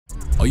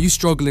Are you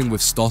struggling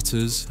with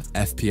stutters,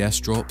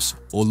 FPS drops,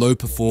 or low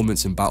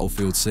performance in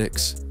Battlefield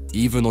 6,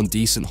 even on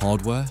decent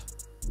hardware?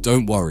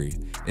 Don't worry,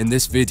 in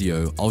this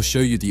video, I'll show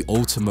you the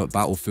ultimate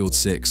Battlefield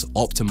 6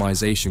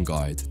 optimization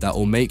guide that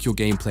will make your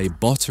gameplay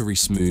buttery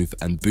smooth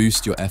and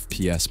boost your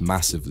FPS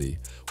massively.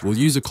 We'll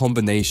use a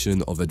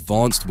combination of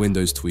advanced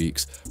Windows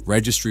tweaks,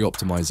 registry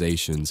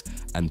optimizations,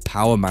 and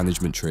power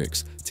management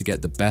tricks to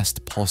get the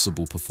best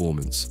possible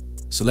performance.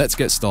 So let's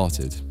get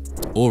started.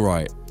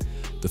 Alright,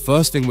 the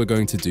first thing we're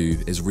going to do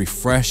is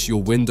refresh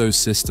your Windows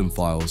system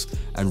files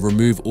and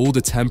remove all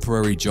the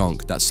temporary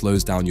junk that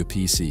slows down your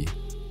PC.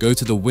 Go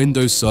to the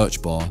Windows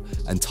search bar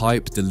and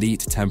type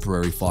delete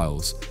temporary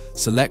files.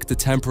 Select the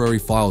temporary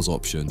files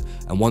option,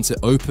 and once it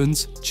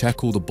opens,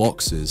 check all the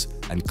boxes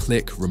and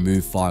click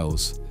remove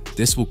files.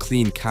 This will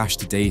clean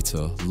cached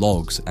data,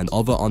 logs, and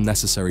other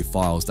unnecessary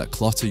files that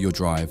clutter your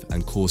drive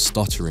and cause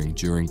stuttering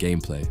during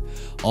gameplay.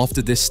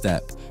 After this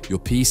step, your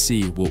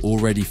PC will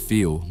already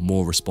feel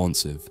more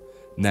responsive.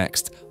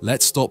 Next,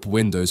 let's stop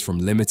Windows from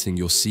limiting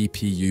your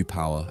CPU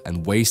power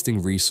and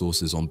wasting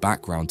resources on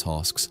background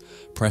tasks.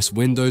 Press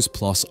Windows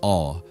plus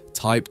R,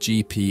 type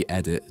gpedit.msc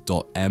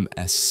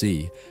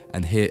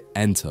and hit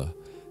enter.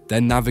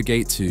 Then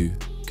navigate to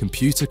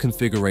Computer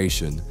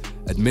Configuration,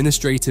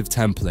 Administrative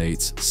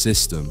Templates,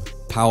 System,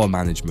 Power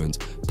Management,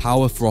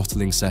 Power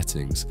Throttling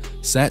Settings.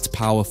 Set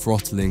Power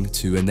Throttling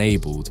to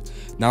Enabled.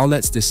 Now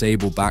let's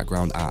disable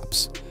background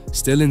apps.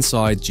 Still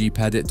inside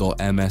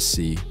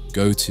gpedit.msc,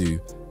 go to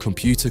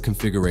Computer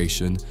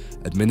Configuration,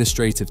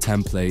 Administrative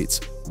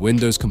Templates,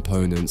 Windows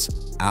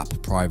Components, App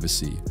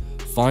Privacy.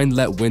 Find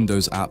Let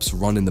Windows Apps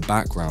Run in the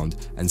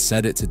Background and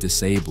set it to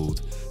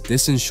Disabled.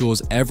 This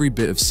ensures every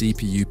bit of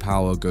CPU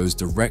power goes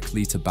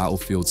directly to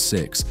Battlefield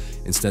 6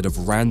 instead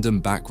of random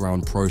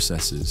background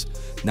processes.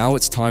 Now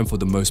it's time for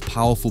the most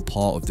powerful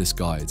part of this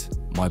guide,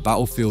 my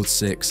Battlefield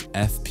 6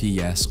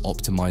 FPS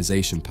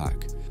optimization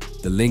pack.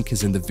 The link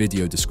is in the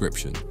video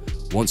description.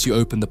 Once you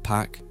open the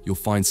pack, you'll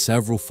find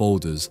several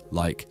folders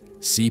like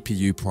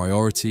CPU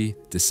Priority,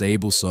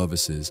 Disable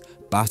Services,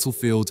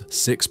 Battlefield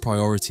 6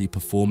 Priority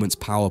Performance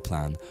Power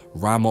Plan,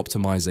 RAM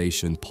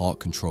Optimization, Part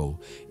Control.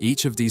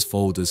 Each of these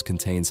folders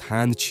contains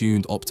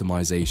hand-tuned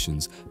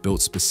optimizations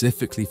built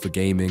specifically for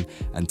gaming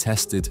and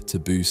tested to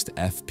boost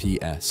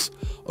FPS.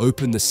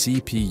 Open the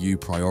CPU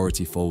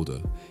Priority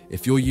folder.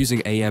 If you're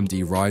using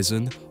AMD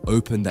Ryzen,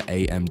 open the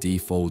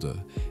AMD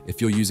folder. If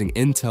you're using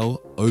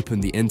Intel,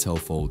 open the Intel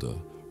folder.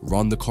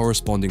 Run the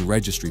corresponding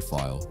registry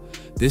file.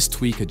 This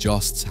tweak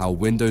adjusts how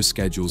Windows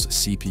schedules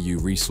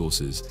CPU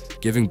resources,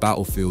 giving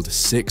Battlefield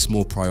 6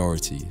 more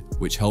priority,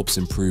 which helps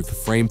improve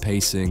frame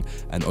pacing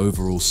and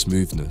overall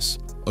smoothness.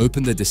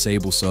 Open the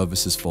Disable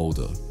Services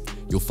folder.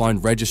 You'll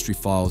find registry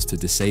files to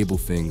disable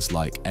things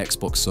like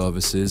Xbox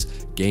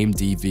services, game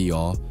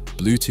DVR,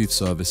 Bluetooth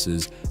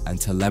services, and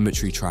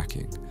telemetry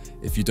tracking.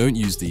 If you don't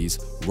use these,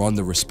 run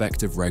the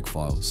respective reg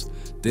files.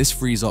 This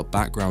frees up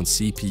background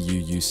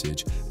CPU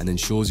usage and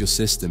ensures your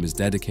system is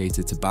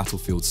dedicated to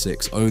Battlefield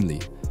 6 only.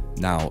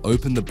 Now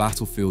open the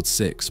Battlefield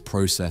 6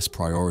 Process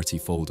Priority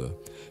folder.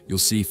 You'll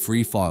see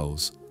 3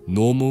 files: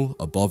 Normal,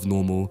 Above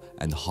Normal,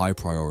 and High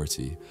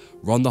Priority.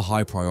 Run the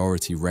High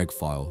Priority reg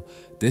file.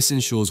 This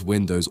ensures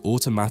Windows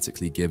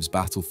automatically gives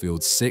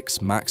Battlefield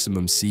 6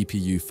 maximum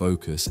CPU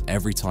focus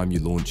every time you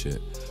launch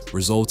it,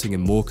 resulting in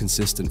more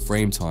consistent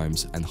frame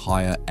times and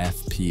higher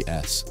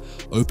FPS.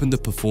 Open the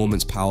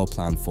Performance Power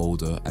Plan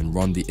folder and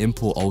run the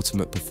Import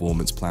Ultimate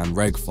Performance Plan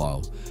reg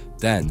file.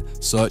 Then,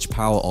 search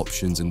Power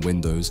Options in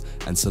Windows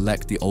and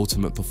select the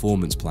Ultimate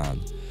Performance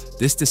Plan.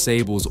 This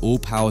disables all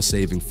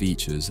power-saving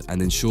features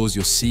and ensures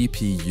your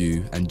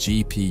CPU and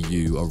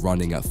GPU are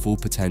running at full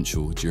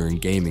potential during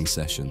gaming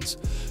sessions.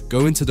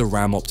 Go into the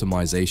RAM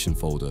optimization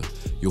folder.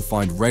 You'll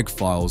find reg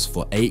files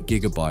for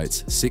 8GB,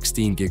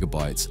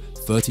 16GB,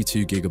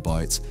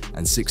 32GB,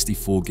 and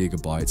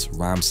 64GB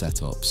RAM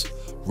setups.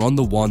 Run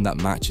the one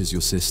that matches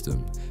your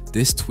system.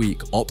 This tweak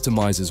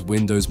optimizes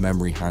Windows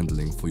memory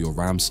handling for your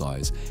RAM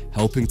size,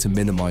 helping to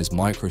minimize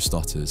micro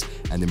stutters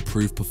and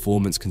improve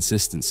performance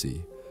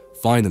consistency.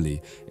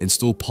 Finally,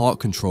 install Part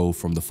Control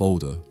from the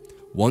folder.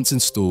 Once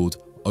installed,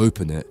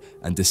 open it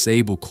and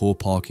disable core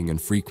parking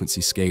and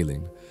frequency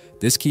scaling.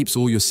 This keeps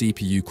all your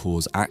CPU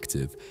cores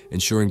active,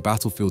 ensuring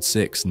Battlefield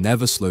 6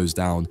 never slows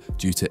down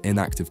due to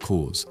inactive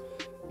cores.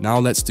 Now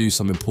let's do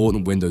some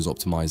important Windows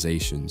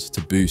optimizations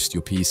to boost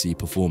your PC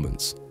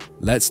performance.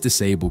 Let's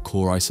disable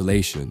core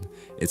isolation.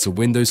 It's a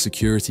Windows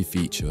security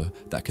feature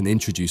that can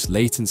introduce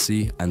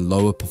latency and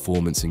lower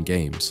performance in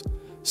games.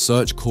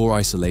 Search core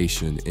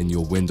isolation in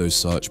your Windows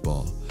search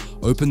bar.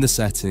 Open the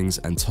settings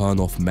and turn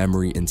off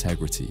memory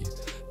integrity.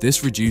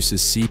 This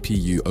reduces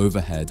CPU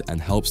overhead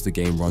and helps the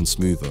game run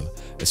smoother,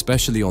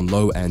 especially on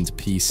low-end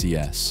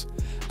PCS.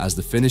 As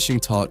the finishing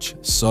touch,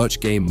 search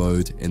game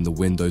mode in the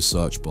Windows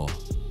search bar.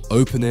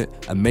 Open it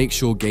and make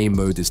sure game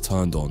mode is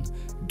turned on.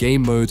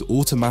 game mode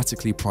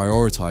automatically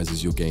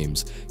prioritizes your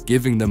games,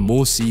 giving them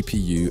more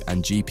CPU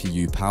and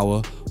GPU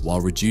power while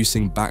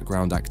reducing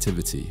background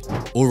activity.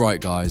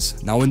 Alright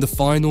guys, now in the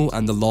final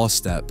and the last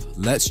step,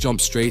 let's jump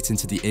straight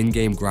into the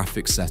in-game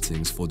graphics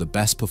settings for the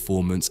best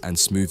performance and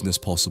smoothness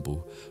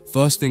possible.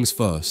 First things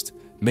first,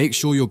 make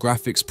sure your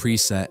graphics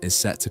preset is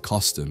set to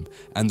custom,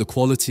 and the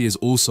quality is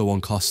also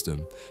on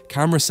custom.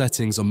 Camera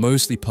settings are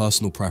mostly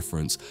personal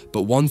preference,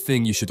 but one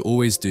thing you should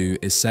always do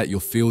is set your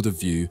field of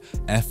view,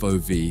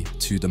 FOV,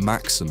 to the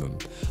maximum.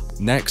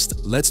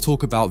 Next, let's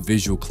talk about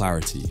visual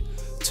clarity.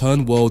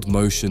 Turn world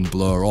motion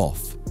blur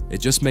off.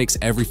 It just makes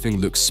everything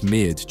look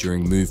smeared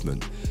during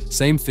movement.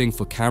 Same thing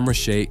for camera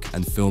shake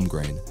and film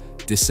grain.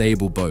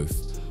 Disable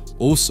both.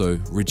 Also,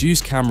 reduce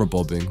camera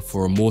bobbing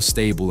for a more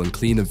stable and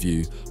cleaner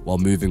view while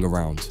moving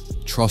around.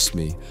 Trust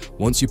me,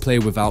 once you play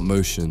without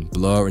motion,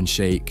 blur and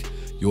shake,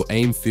 your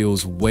aim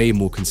feels way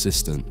more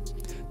consistent.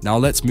 Now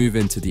let's move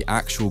into the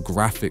actual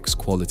graphics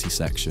quality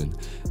section,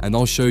 and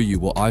I'll show you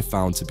what I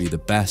found to be the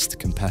best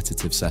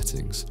competitive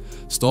settings.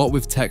 Start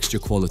with texture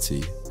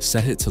quality,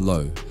 set it to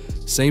low.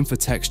 Same for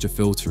texture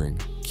filtering,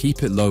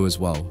 keep it low as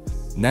well.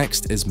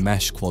 Next is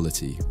mesh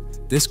quality.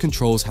 This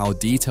controls how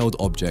detailed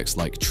objects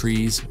like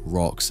trees,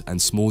 rocks, and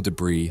small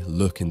debris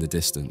look in the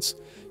distance.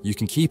 You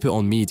can keep it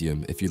on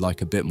medium if you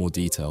like a bit more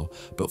detail,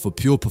 but for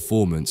pure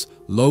performance,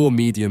 low or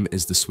medium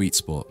is the sweet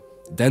spot.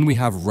 Then we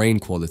have rain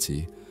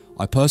quality.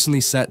 I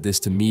personally set this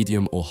to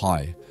medium or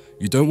high.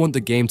 You don't want the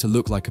game to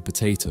look like a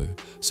potato,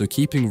 so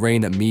keeping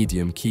rain at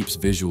medium keeps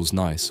visuals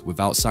nice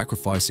without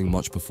sacrificing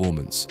much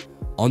performance.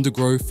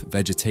 Undergrowth,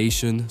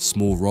 vegetation,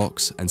 small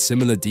rocks, and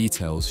similar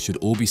details should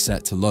all be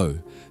set to low.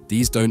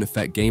 These don't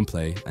affect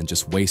gameplay and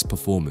just waste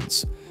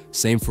performance.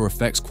 Same for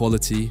effects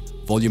quality,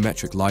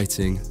 volumetric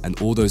lighting, and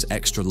all those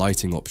extra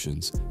lighting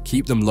options.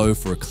 Keep them low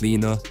for a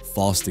cleaner,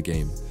 faster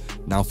game.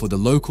 Now for the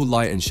local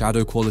light and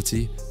shadow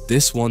quality,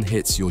 this one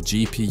hits your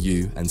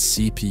GPU and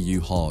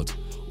CPU hard.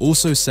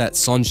 Also set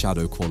sun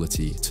shadow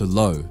quality to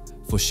low.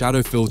 For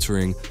shadow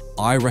filtering,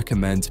 I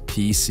recommend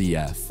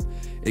PCF.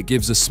 It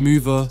gives a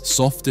smoother,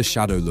 softer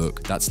shadow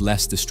look that's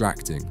less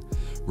distracting.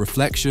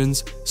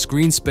 Reflections,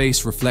 screen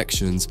space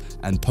reflections,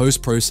 and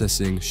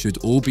post-processing should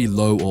all be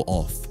low or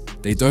off.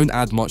 They don't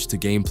add much to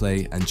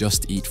gameplay and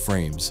just eat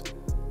frames.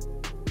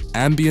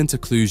 Ambient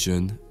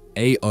occlusion,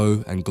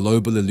 AO, and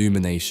global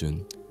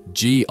illumination,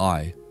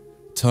 GI,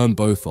 turn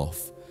both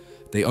off.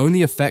 They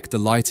only affect the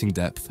lighting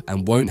depth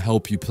and won't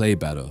help you play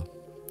better.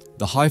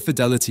 The high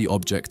fidelity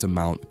object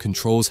amount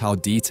controls how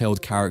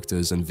detailed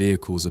characters and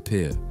vehicles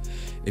appear.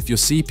 If your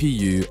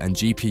CPU and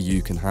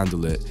GPU can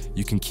handle it,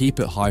 you can keep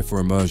it high for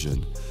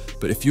immersion.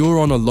 But if you're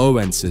on a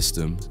low-end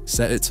system,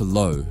 set it to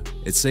low.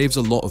 It saves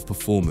a lot of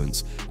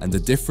performance, and the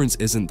difference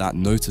isn't that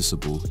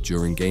noticeable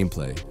during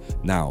gameplay.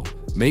 Now,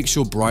 make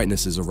sure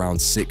brightness is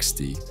around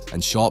 60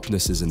 and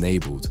sharpness is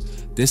enabled.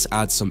 This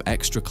adds some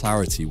extra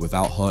clarity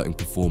without hurting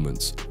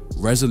performance.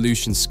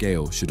 Resolution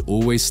scale should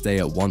always stay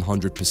at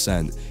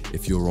 100%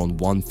 if you're on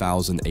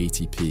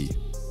 1080p.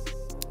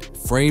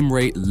 Frame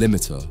rate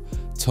limiter.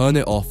 Turn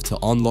it off to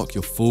unlock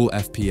your full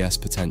FPS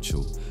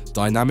potential.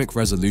 Dynamic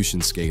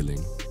resolution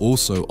scaling,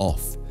 also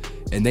off.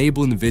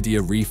 Enable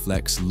NVIDIA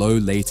Reflex low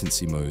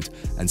latency mode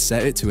and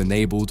set it to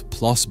enabled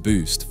plus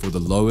boost for the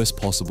lowest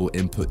possible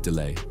input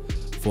delay.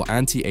 For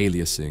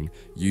anti-aliasing,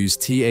 use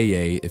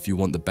TAA if you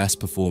want the best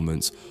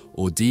performance,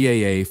 or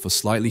DAA for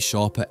slightly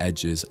sharper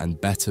edges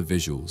and better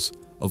visuals.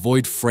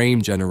 Avoid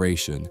frame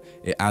generation.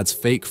 It adds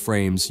fake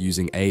frames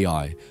using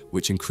AI,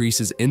 which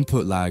increases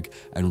input lag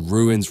and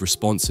ruins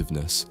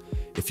responsiveness.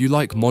 If you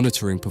like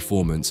monitoring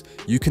performance,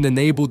 you can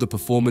enable the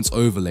performance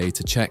overlay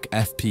to check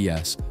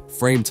FPS,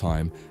 frame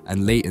time,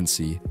 and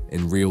latency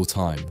in real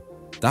time.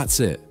 That's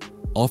it.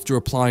 After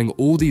applying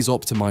all these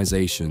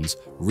optimizations,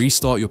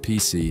 restart your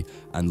PC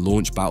and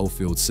launch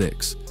Battlefield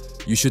 6.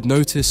 You should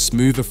notice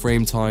smoother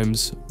frame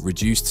times,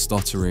 reduced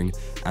stuttering,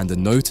 and a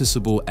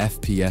noticeable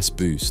FPS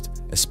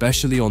boost,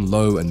 especially on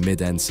low and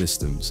mid-end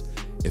systems.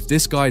 If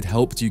this guide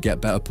helped you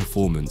get better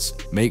performance,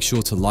 make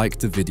sure to like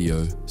the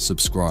video,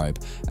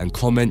 subscribe, and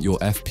comment your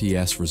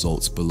FPS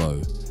results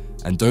below.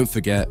 And don't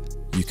forget,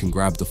 you can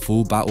grab the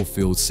full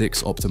Battlefield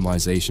 6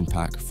 optimization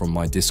pack from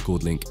my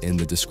Discord link in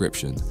the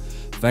description.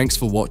 Thanks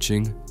for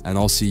watching, and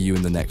I'll see you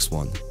in the next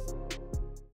one.